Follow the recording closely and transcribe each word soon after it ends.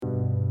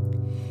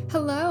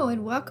Hello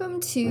and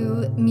welcome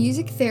to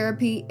Music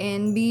Therapy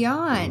and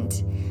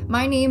Beyond.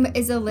 My name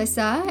is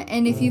Alyssa,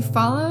 and if you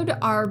followed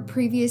our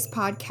previous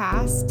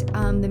podcast,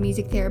 the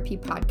Music Therapy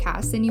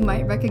podcast, then you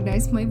might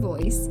recognize my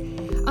voice.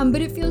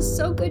 But it feels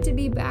so good to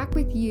be back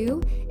with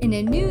you in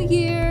a new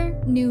year,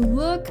 new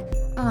look,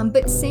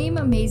 but same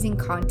amazing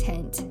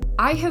content.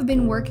 I have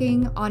been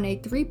working on a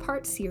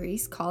 3-part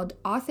series called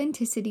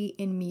Authenticity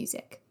in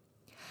Music.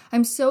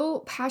 I'm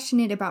so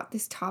passionate about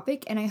this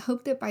topic, and I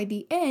hope that by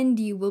the end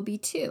you will be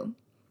too.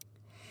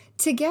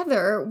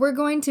 Together, we're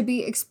going to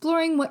be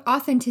exploring what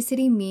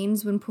authenticity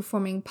means when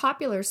performing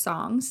popular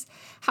songs,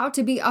 how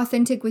to be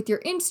authentic with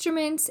your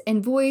instruments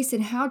and voice,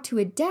 and how to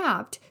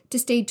adapt to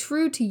stay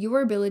true to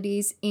your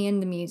abilities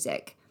and the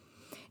music.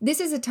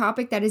 This is a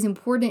topic that is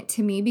important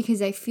to me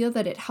because I feel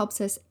that it helps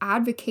us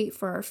advocate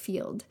for our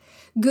field.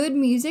 Good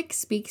music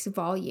speaks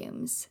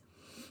volumes.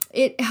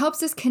 It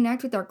helps us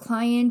connect with our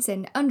clients,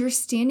 and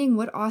understanding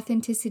what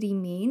authenticity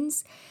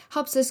means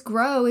helps us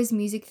grow as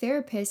music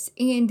therapists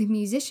and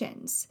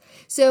musicians.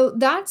 So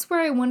that's where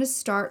I want to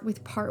start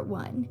with part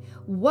 1.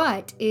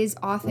 What is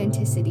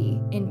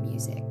authenticity in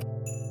music?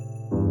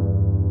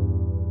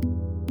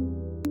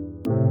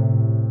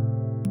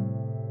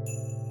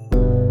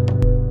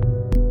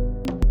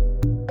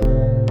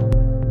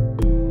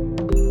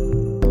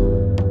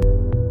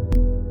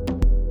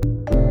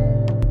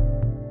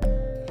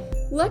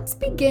 Let's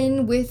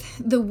begin with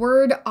the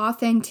word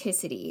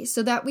authenticity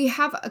so that we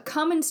have a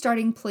common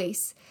starting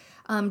place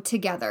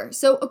together.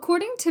 So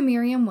according to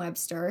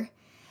Merriam-Webster,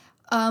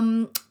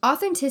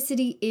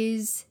 authenticity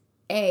is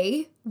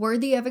A,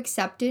 worthy of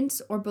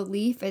acceptance or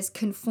belief as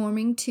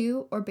conforming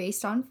to or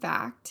based on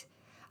fact.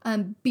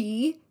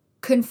 B,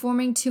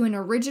 conforming to an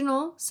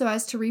original so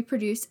as to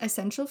reproduce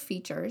essential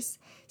features.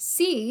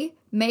 C,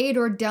 made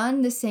or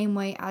done the same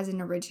way as an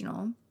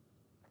original.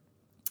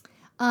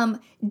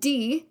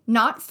 D,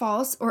 not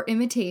false or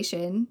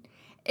imitation,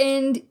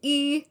 and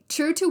E,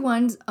 true to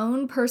one's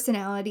own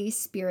personality,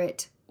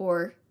 spirit,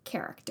 or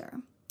character.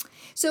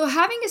 So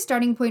having a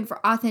starting point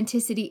for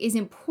authenticity is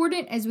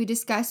important as we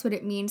discuss what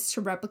it means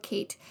to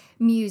replicate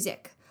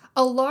music.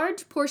 A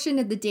large portion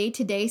of the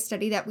day-to-day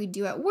study that we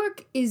do at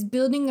work is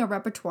building a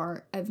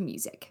repertoire of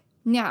music.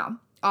 Now,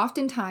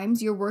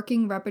 oftentimes your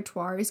working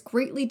repertoire is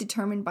greatly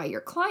determined by your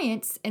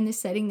clients and the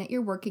setting that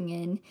you're working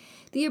in,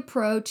 the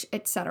approach,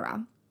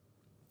 etc.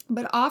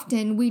 But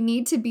often we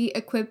need to be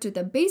equipped with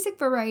a basic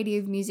variety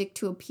of music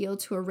to appeal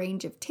to a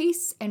range of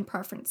tastes and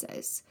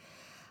preferences.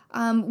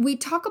 We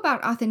talk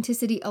about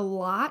authenticity a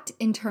lot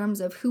in terms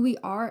of who we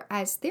are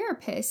as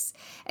therapists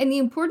and the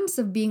importance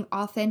of being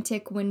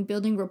authentic when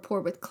building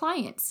rapport with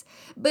clients.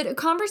 But a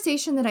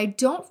conversation that I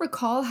don't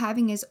recall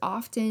having as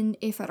often,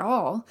 if at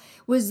all,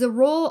 was the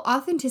role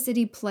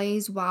authenticity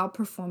plays while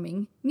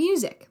performing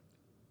music.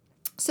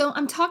 So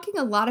I'm talking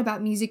a lot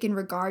about music in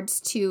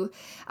regards to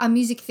a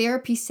music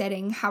therapy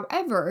setting.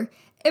 However,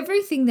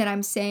 everything that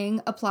I'm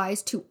saying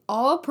applies to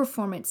all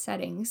performance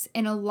settings,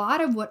 and a lot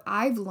of what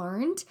I've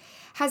learned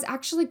has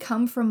actually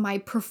come from my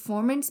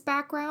performance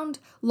background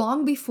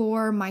long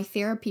before my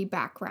therapy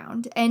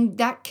background, and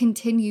that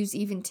continues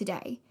even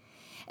today.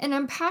 And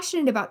I'm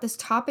passionate about this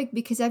topic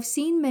because I've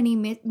seen many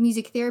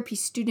music therapy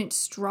students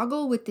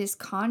struggle with this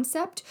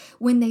concept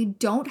when they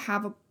don't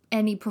have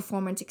any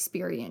performance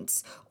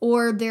experience,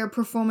 or their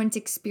performance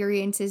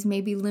experience is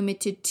maybe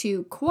limited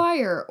to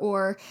choir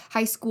or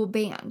high school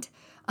band.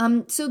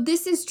 So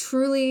this is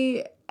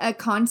truly a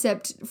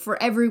concept for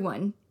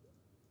everyone.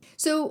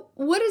 So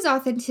what is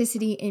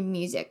authenticity in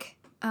music?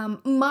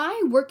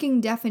 My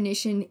working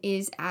definition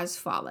is as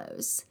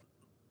follows.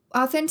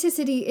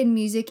 Authenticity in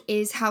music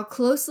is how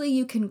closely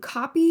you can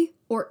copy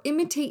or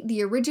imitate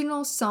the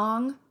original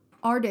song,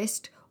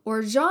 artist,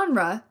 or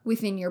genre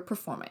within your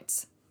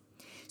performance.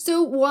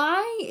 So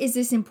why is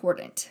this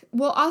important?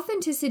 Well,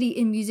 authenticity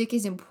in music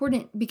is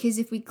important because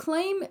if we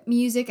claim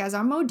music as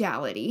our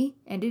modality,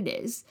 and it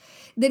is,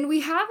 then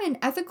we have an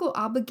ethical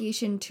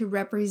obligation to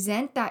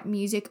represent that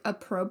music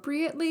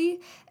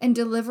appropriately and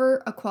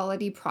deliver a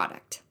quality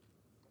product.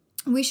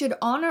 We should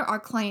honor our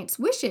clients'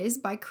 wishes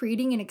by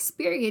creating an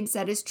experience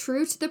that is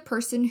true to the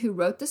person who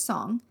wrote the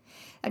song,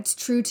 that's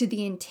true to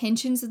the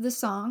intentions of the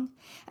song,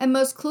 and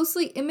most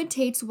closely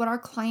imitates what our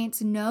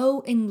clients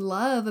know and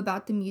love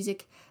about the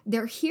music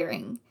they're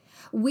hearing.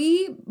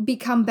 We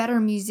become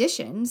better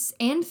musicians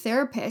and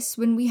therapists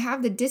when we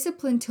have the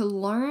discipline to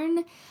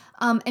learn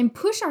and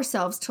push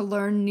ourselves to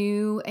learn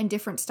new and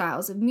different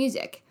styles of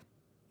music.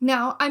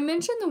 Now, I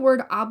mentioned the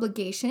word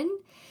obligation,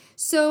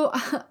 so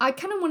I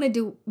kind of wanted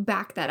to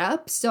back that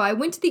up. So I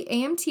went to the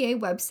AMTA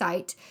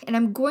website, and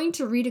I'm going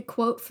to read a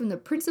quote from the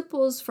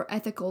Principles for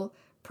Ethical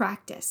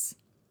Practice.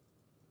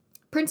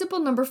 Principle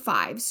number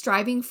 5,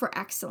 striving for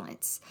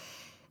excellence.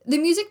 The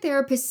music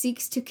therapist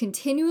seeks to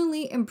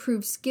continually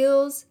improve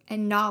skills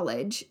and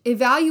knowledge,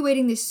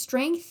 evaluating the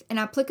strength and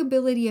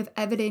applicability of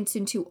evidence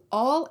into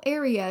all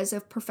areas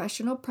of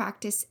professional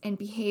practice and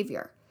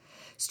behavior.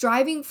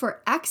 Striving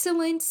for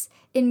excellence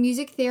in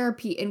music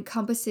therapy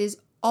encompasses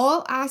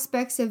all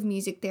aspects of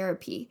music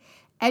therapy,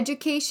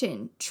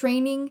 education,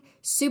 training,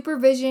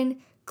 supervision,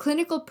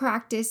 clinical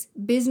practice,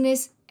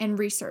 business, and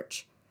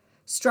research.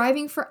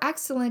 Striving for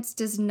excellence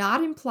does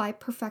not imply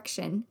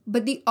perfection,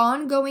 but the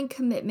ongoing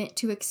commitment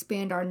to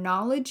expand our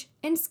knowledge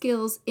and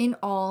skills in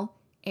all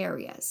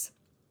areas.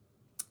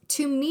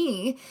 To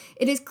me,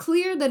 it is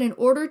clear that in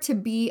order to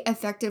be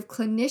effective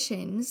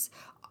clinicians,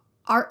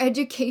 our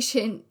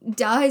education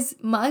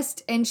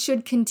must, and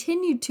should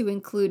continue to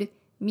include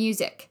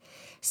music.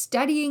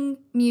 Studying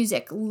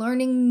music,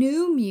 learning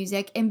new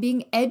music, and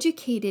being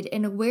educated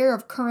and aware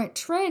of current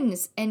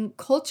trends and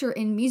culture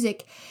in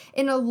music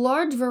in a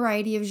large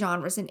variety of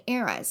genres and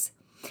eras.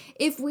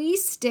 If we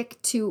stick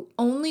to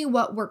only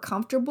what we're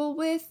comfortable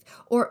with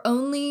or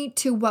only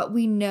to what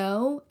we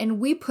know and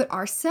we put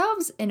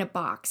ourselves in a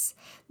box,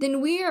 then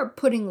we are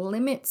putting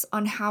limits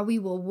on how we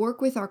will work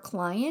with our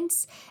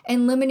clients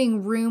and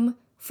limiting room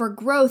for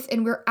growth,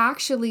 and we're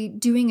actually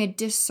doing a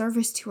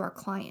disservice to our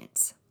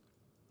clients.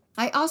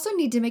 I also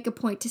need to make a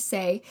point to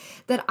say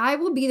that I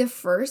will be the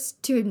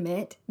first to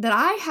admit that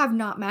I have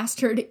not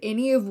mastered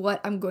any of what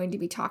I'm going to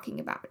be talking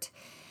about.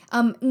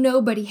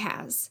 Nobody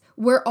has.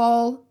 We're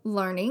all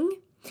learning,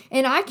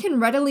 and I can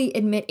readily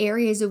admit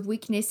areas of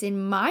weakness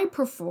in my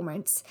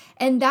performance,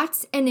 and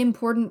that's an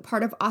important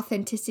part of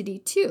authenticity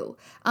too.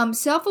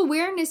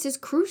 Self-awareness is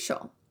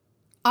crucial.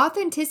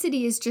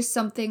 Authenticity is just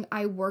something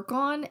I work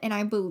on and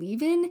I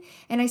believe in,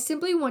 and I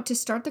simply want to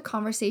start the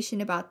conversation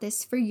about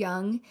this for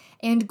young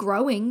and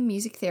growing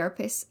music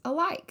therapists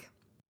alike.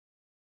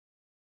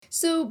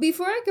 So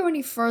before I go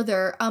any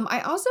further, I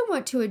also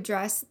want to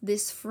address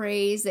this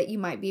phrase that you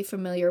might be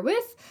familiar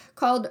with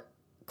called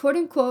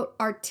quote-unquote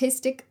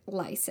artistic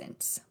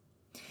license.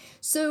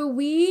 So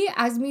we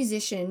as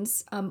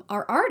musicians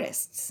are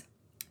artists.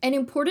 An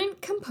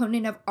important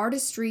component of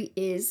artistry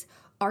is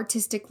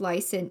artistic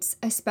license,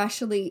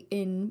 especially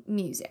in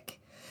music.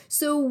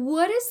 So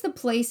what is the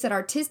place that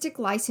artistic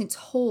license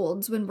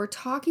holds when we're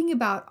talking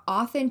about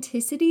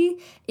authenticity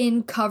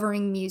in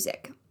covering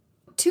music?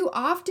 Too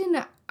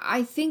often,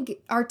 I think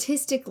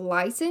artistic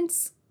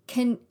license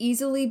can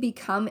easily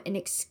become an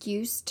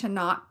excuse to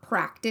not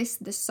practice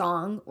the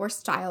song or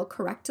style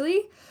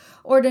correctly,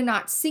 or to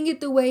not sing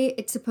it the way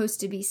it's supposed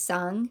to be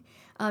sung.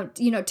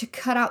 To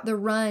cut out the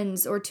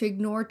runs or to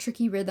ignore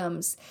tricky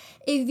rhythms.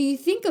 If you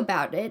think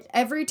about it,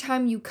 every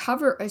time you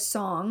cover a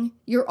song,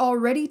 you're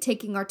already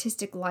taking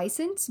artistic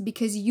license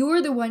because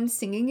you're the one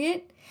singing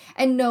it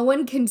and no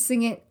one can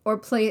sing it or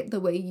play it the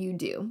way you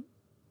do.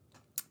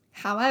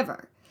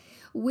 However,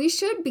 we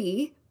should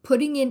be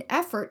putting in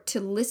effort to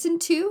listen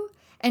to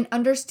and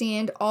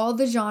understand all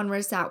the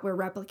genres that we're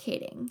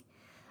replicating.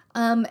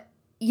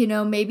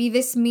 Maybe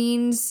this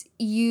means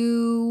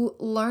you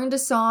learned a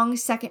song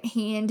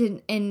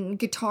secondhand in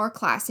guitar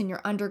class in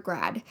your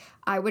undergrad.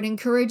 I would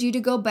encourage you to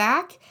go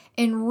back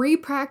and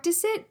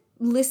re-practice it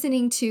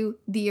listening to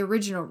the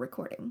original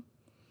recording.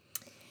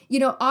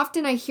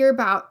 Often I hear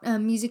about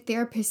music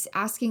therapists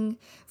asking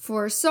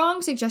for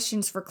song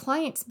suggestions for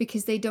clients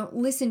because they don't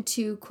listen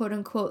to quote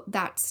unquote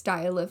that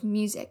style of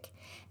music.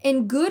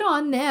 And good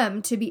on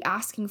them to be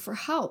asking for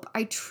help.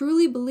 I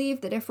truly believe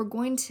that if we're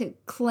going to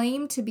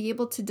claim to be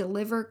able to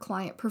deliver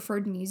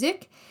client-preferred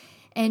music,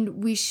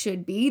 and we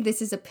should be,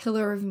 this is a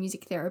pillar of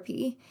music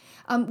therapy,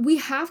 we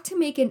have to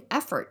make an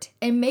effort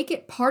and make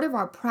it part of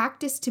our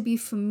practice to be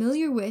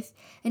familiar with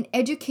and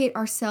educate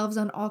ourselves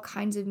on all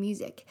kinds of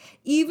music,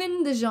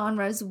 even the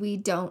genres we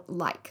don't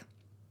like.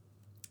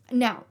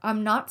 Now,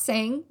 I'm not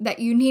saying that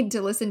you need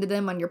to listen to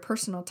them on your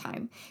personal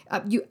time.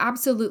 You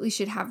absolutely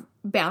should have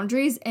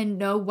boundaries and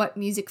know what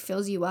music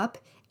fills you up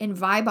and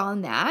vibe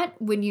on that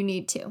when you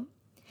need to.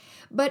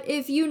 But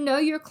if you know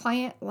your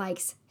client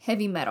likes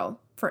heavy metal,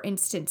 for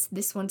instance,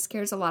 this one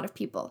scares a lot of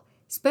people,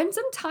 spend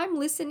some time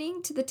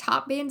listening to the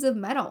top bands of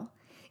metal.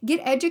 Get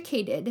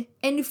educated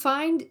and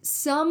find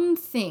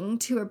something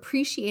to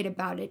appreciate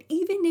about it,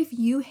 even if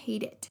you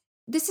hate it.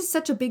 This is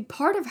such a big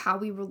part of how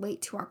we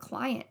relate to our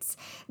clients.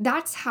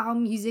 That's how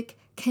music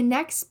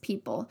connects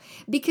people.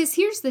 Because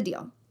here's the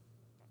deal.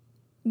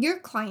 Your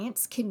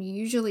clients can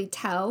usually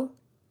tell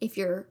if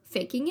you're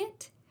faking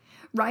it,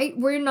 right?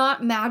 We're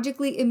not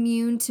magically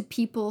immune to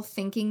people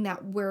thinking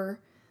that we're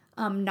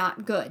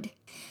not good.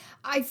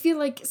 I feel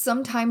like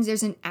sometimes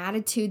there's an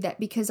attitude that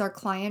because our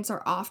clients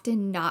are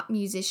often not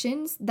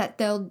musicians, that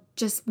they'll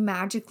just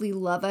magically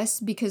love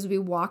us because we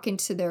walk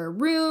into their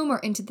room or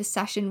into the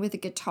session with a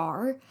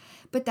guitar.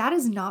 But that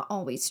is not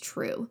always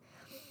true.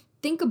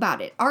 Think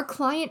about it. Our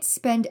clients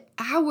spend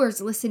hours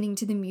listening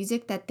to the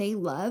music that they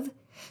love.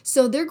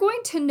 So they're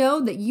going to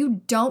know that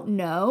you don't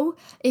know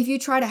if you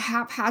try to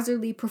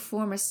haphazardly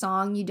perform a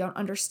song you don't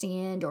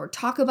understand or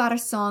talk about a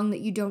song that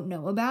you don't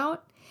know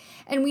about.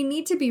 And we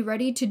need to be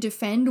ready to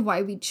defend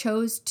why we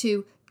chose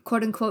to,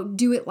 quote unquote,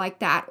 do it like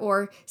that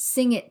or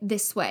sing it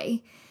this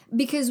way.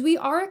 Because we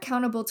are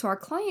accountable to our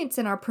clients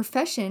and our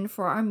profession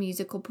for our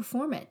musical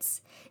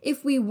performance.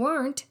 If we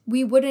weren't,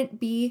 we wouldn't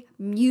be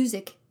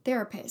music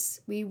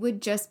therapists. We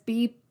would just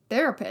be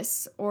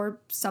therapists or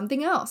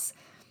something else.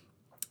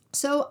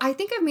 So I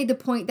think I've made the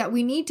point that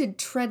we need to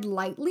tread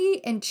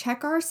lightly and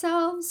check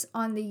ourselves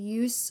on the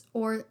use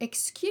or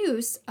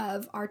excuse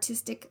of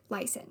artistic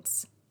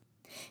license.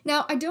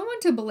 Now, I don't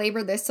want to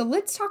belabor this, so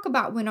let's talk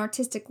about when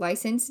artistic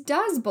license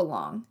does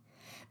belong.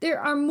 There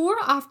are more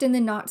often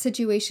than not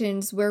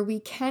situations where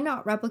we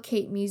cannot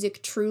replicate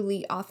music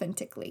truly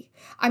authentically.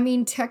 I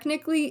mean,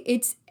 technically,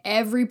 it's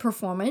every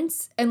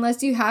performance,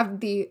 unless you have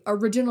the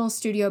original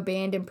studio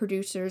band and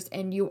producers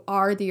and you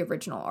are the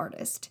original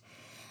artist.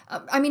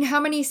 How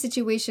many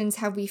situations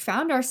have we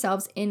found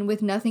ourselves in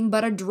with nothing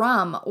but a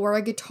drum or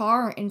a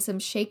guitar and some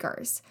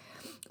shakers?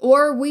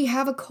 Or we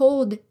have a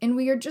cold and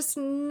we are just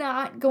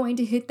not going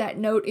to hit that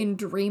note and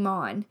dream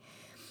on.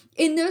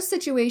 In those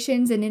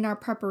situations and in our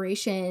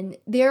preparation,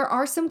 there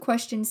are some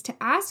questions to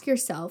ask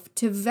yourself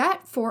to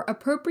vet for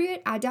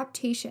appropriate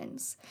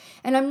adaptations.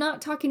 And I'm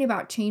not talking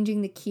about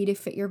changing the key to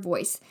fit your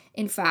voice.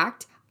 In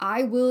fact,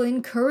 I will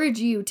encourage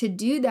you to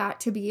do that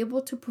to be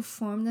able to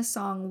perform the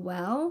song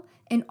well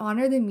and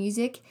honor the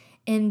music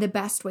in the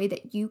best way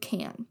that you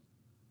can.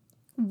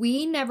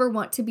 We never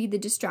want to be the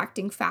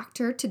distracting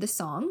factor to the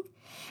song.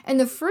 And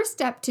the first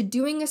step to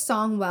doing a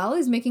song well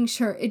is making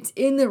sure it's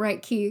in the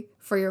right key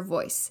for your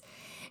voice.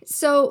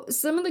 So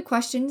some of the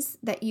questions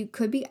that you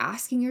could be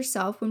asking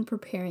yourself when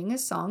preparing a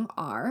song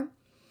are,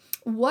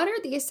 what are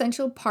the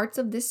essential parts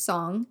of this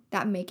song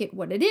that make it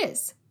what it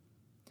is?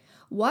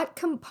 What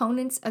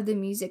components of the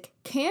music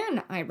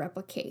can I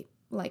replicate,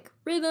 like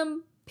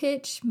rhythm,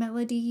 pitch,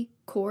 melody,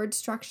 chord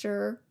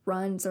structure,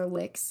 runs, or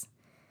licks?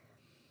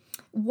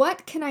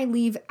 What can I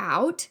leave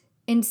out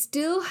and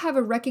still have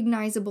a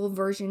recognizable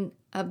version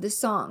of the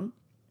song?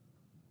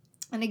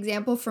 An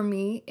example for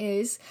me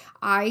is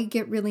I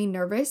get really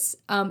nervous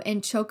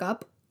and choke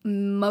up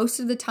most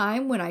of the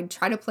time when I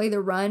try to play the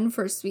run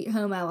for Sweet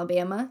Home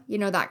Alabama. You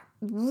know, that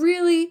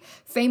really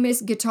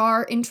famous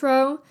guitar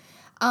intro.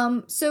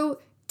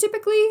 So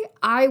typically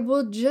I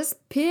will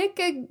just pick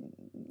a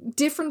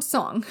different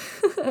song.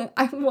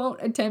 I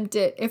won't attempt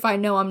it if I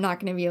know I'm not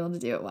going to be able to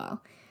do it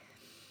well.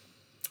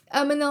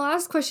 And the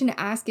last question to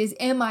ask is,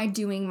 am I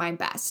doing my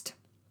best?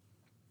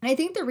 And I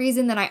think the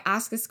reason that I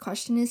ask this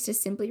question is to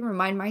simply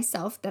remind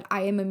myself that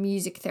I am a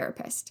music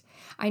therapist.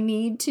 I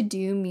need to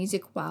do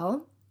music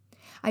well.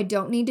 I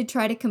don't need to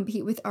try to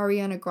compete with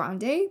Ariana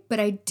Grande,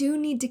 but I do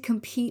need to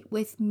compete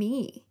with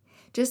me.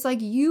 Just like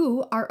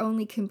you are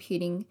only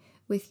competing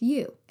with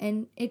you.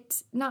 And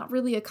it's not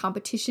really a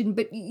competition,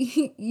 but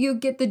you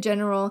get the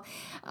general,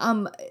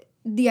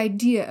 the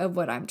idea of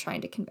what I'm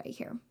trying to convey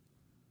here.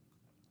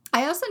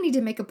 I also need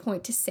to make a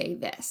point to say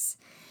this.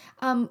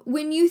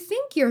 When you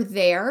think you're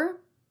there,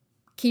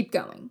 keep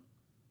going.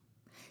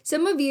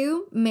 Some of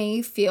you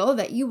may feel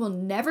that you will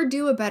never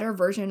do a better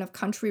version of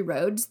Country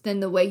Roads than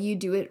the way you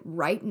do it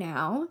right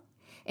now,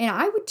 and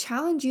I would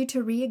challenge you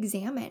to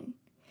re-examine.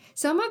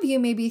 Some of you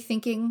may be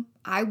thinking,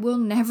 I will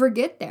never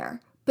get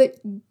there,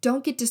 but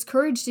don't get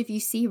discouraged if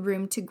you see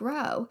room to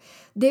grow.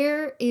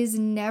 There is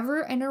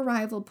never an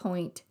arrival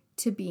point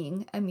to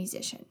being a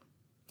musician.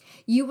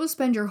 You will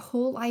spend your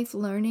whole life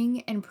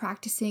learning and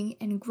practicing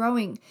and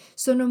growing,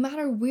 so no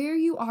matter where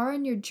you are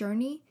in your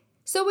journey,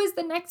 so is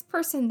the next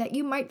person that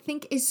you might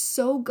think is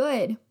so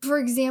good. For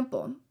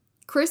example,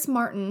 Chris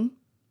Martin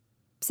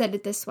said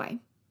it this way: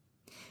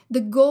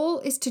 the goal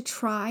is to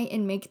try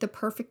and make the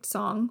perfect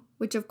song,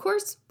 which of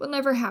course will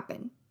never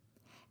happen.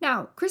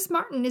 Now, Chris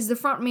Martin is the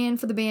frontman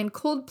for the band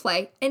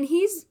Coldplay, and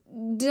he's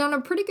done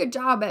a pretty good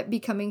job at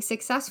becoming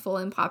successful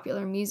in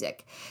popular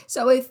music.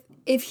 So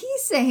if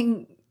he's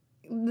saying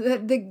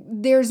that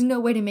there's no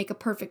way to make a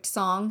perfect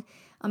song,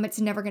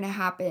 it's never going to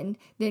happen,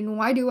 then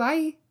why do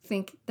I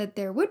think that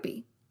there would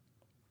be?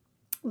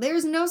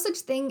 There's no such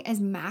thing as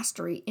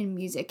mastery in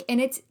music,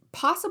 and it's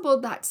possible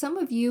that some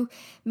of you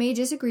may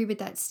disagree with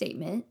that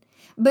statement,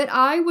 but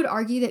I would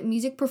argue that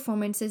music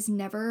performance is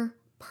never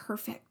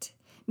perfect.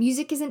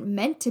 Music isn't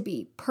meant to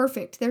be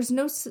perfect. There's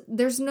no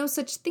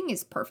such thing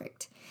as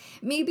perfect.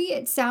 Maybe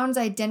it sounds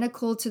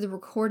identical to the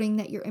recording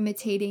that you're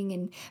imitating,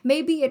 and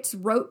maybe it's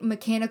rote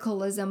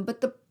mechanicalism,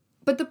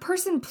 but the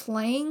person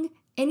playing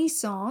any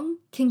song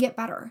can get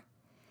better.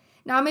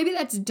 Now, maybe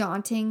that's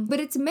daunting,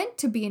 but it's meant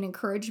to be an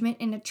encouragement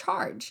and a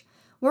charge.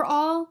 We're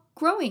all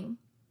growing,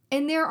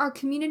 and there are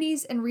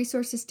communities and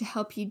resources to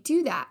help you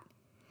do that.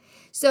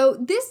 So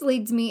this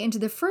leads me into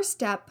the first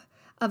step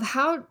of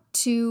how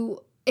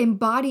to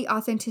embody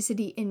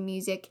authenticity in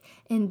music,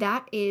 and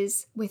that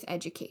is with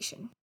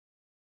education.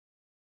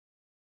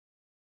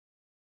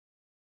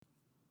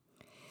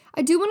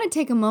 I do want to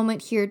take a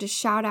moment here to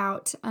shout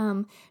out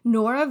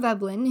Nora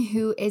Veblen,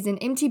 who is an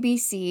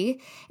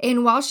MTBC,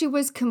 and while she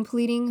was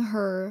completing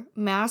her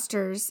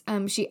master's,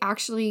 she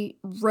actually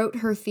wrote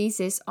her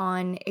thesis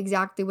on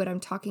exactly what I'm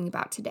talking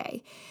about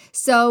today.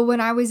 So when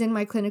I was in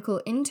my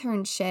clinical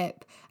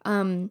internship,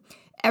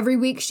 every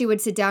week she would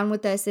sit down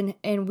with us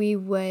and we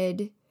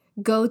would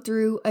go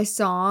through a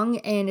song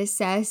and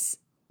assess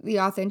the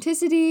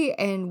authenticity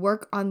and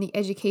work on the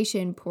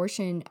education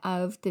portion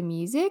of the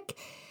music.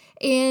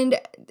 And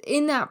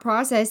in that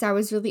process, I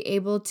was really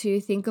able to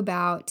think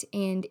about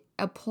and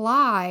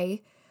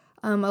apply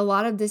a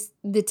lot of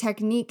the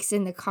techniques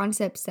and the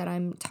concepts that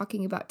I'm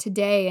talking about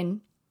today.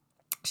 And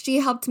she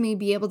helped me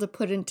be able to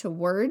put into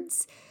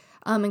words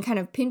and kind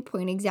of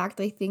pinpoint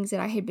exactly things that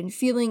I had been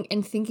feeling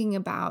and thinking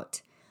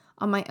about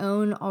on my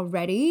own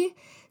already.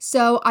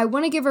 So I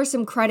want to give her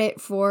some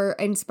credit for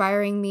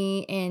inspiring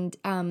me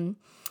and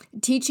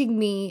teaching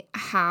me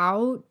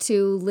how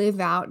to live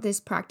out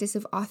this practice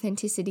of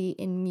authenticity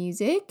in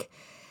music.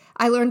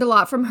 I learned a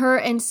lot from her,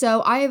 and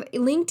so I have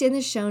linked in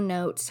the show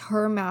notes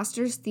her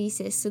master's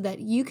thesis so that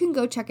you can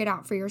go check it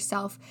out for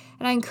yourself,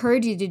 and I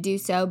encourage you to do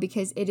so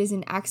because it is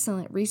an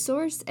excellent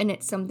resource, and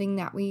it's something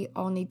that we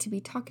all need to be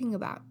talking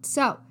about.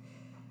 So,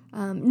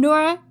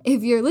 Nora,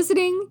 if you're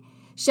listening,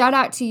 shout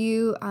out to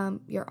you.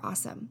 You're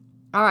awesome.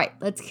 All right,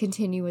 let's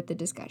continue with the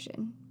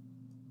discussion.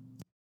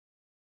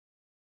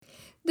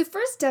 The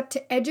first step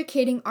to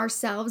educating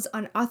ourselves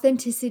on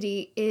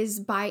authenticity is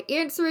by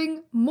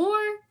answering more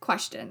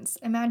questions.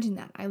 Imagine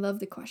that. I love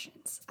the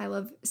questions. I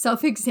love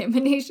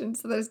self-examination,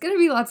 so there's going to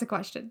be lots of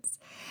questions.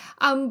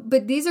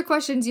 But these are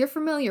questions you're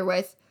familiar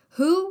with.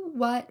 Who,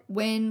 what,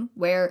 when,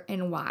 where,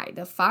 and why.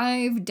 The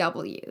 5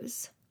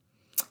 W's.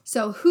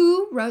 So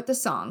who wrote the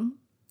song?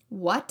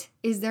 What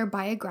is their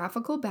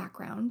biographical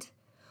background?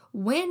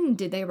 When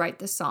did they write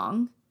the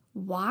song?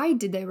 Why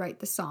did they write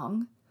the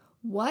song?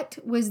 What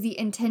was the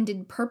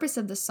intended purpose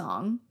of the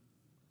song?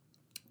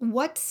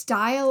 What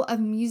style of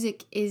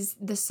music is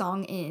the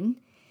song in?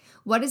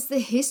 What is the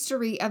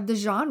history of the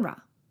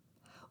genre?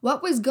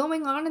 What was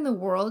going on in the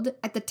world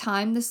at the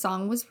time the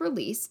song was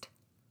released?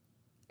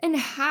 And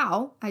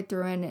how, I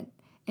threw in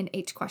an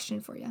H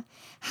question for you,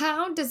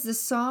 how does the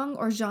song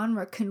or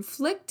genre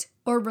conflict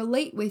or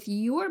relate with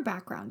your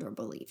background or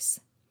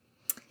beliefs?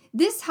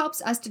 This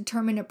helps us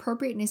determine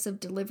appropriateness of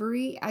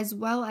delivery as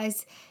well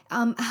as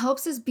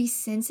helps us be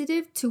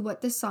sensitive to what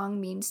the song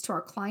means to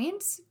our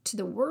clients, to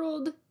the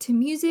world, to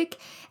music,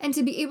 and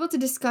to be able to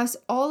discuss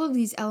all of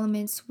these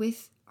elements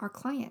with our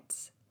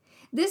clients.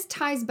 This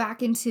ties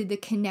back into the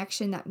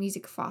connection that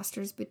music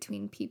fosters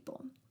between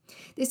people.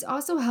 This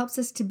also helps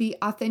us to be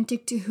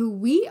authentic to who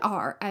we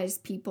are as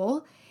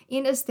people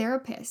and as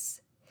therapists.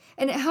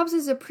 And it helps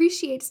us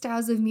appreciate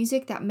styles of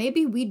music that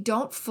maybe we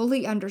don't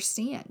fully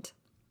understand.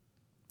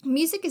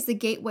 Music is the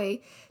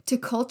gateway to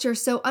culture,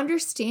 so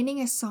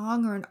understanding a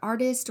song or an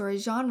artist or a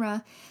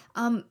genre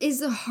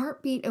is the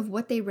heartbeat of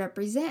what they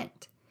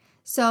represent.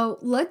 So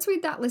let's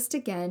read that list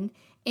again.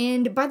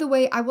 And by the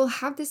way, I will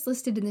have this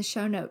listed in the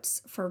show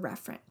notes for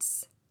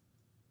reference.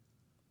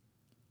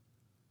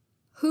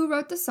 Who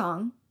wrote the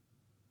song?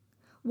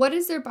 What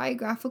is their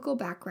biographical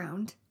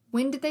background?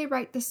 When did they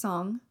write the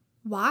song?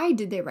 Why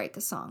did they write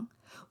the song?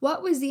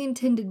 What was the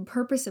intended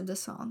purpose of the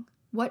song?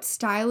 What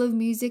style of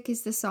music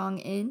is the song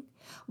in?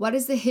 What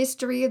is the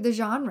history of the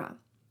genre?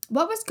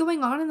 What was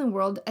going on in the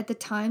world at the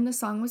time the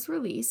song was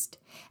released?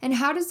 And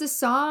how does the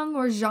song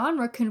or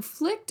genre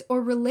conflict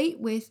or relate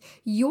with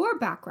your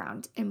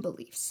background and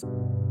beliefs?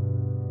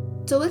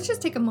 So let's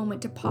just take a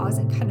moment to pause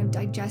and kind of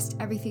digest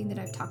everything that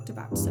I've talked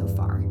about so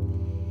far.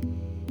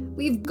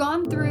 We've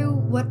gone through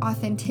what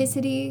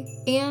authenticity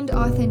and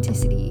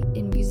authenticity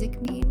in music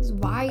means,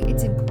 why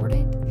it's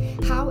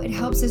important, how it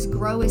helps us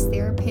grow as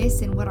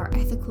therapists, and what our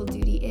ethical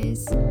duty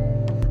is.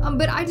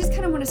 But I just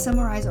kind of want to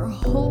summarize our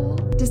whole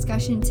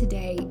discussion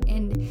today.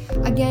 And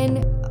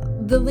again,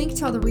 the link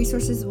to all the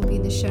resources will be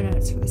in the show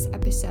notes for this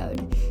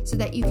episode so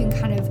that you can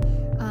kind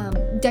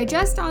of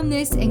digest on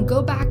this and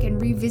go back and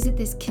revisit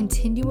this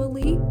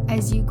continually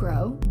as you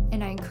grow.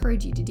 And I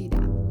encourage you to do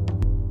that.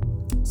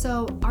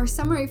 So our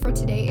summary for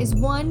today is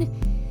 1,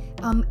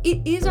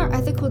 it is our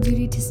ethical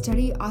duty to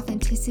study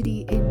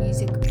authenticity in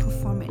music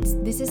performance.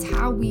 This is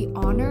how we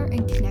honor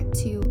and connect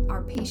to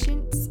our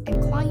patients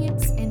and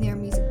clients and their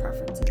music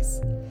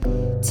preferences.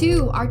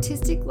 2,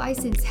 artistic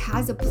license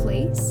has a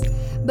place,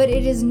 but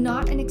it is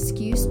not an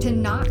excuse to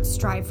not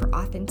strive for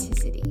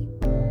authenticity.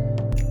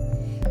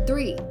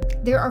 3,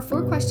 there are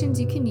 4 questions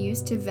you can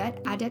use to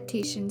vet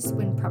adaptations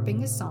when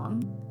prepping a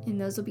song,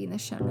 and those will be in the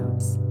show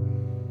notes.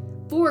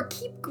 4,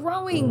 keep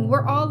growing.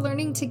 We're all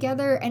learning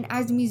together, and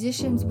as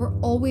musicians, we're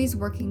always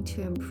working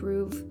to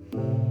improve.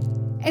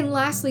 And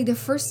lastly, the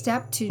first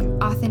step to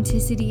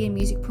authenticity in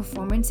music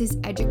performance is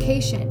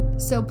education.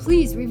 So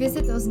please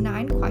revisit those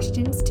 9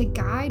 questions to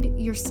guide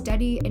your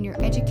study and your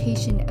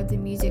education of the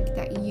music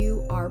that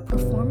you are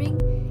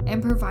performing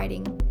and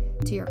providing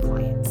to your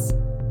clients.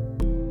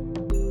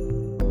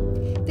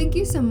 Thank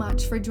you so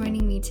much for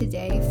joining me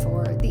today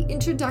for the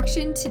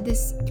introduction to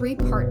this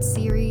 3-part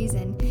series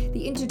and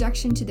the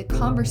introduction to the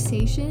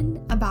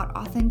conversation about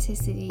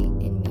authenticity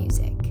in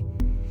music.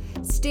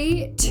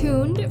 Stay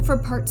tuned for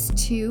parts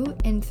 2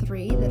 and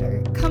 3 that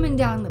are coming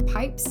down the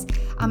pipes.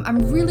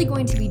 I'm really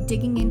going to be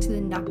digging into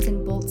the nuts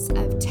and bolts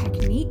of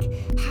technique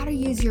unique, how to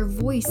use your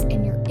voice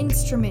and your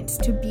instruments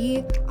to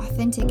be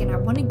authentic. And I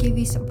want to give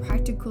you some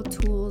practical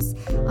tools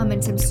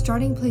and some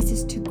starting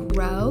places to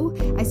grow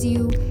as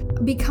you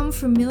become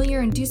familiar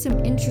and do some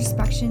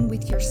introspection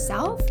with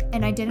yourself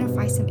and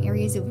identify some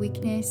areas of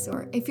weakness,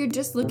 or if you're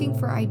just looking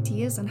for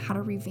ideas on how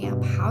to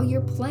revamp how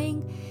you're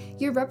playing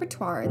your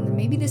repertoire and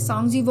maybe the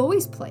songs you've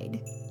always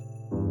played.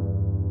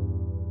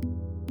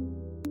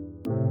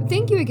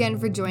 Thank you again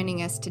for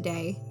joining us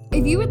today.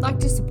 If you would like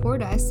to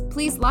support us,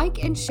 please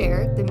like and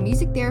share the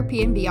Music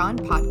Therapy and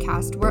Beyond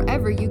podcast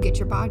wherever you get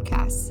your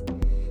podcasts.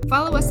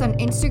 Follow us on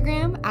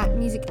Instagram at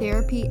Music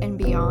Therapy and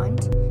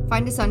Beyond.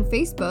 Find us on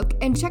Facebook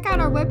and check out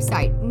our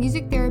website,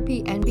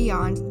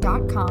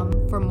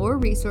 musictherapyandbeyond.com, for more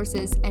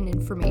resources and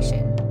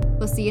information.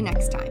 We'll see you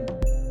next time.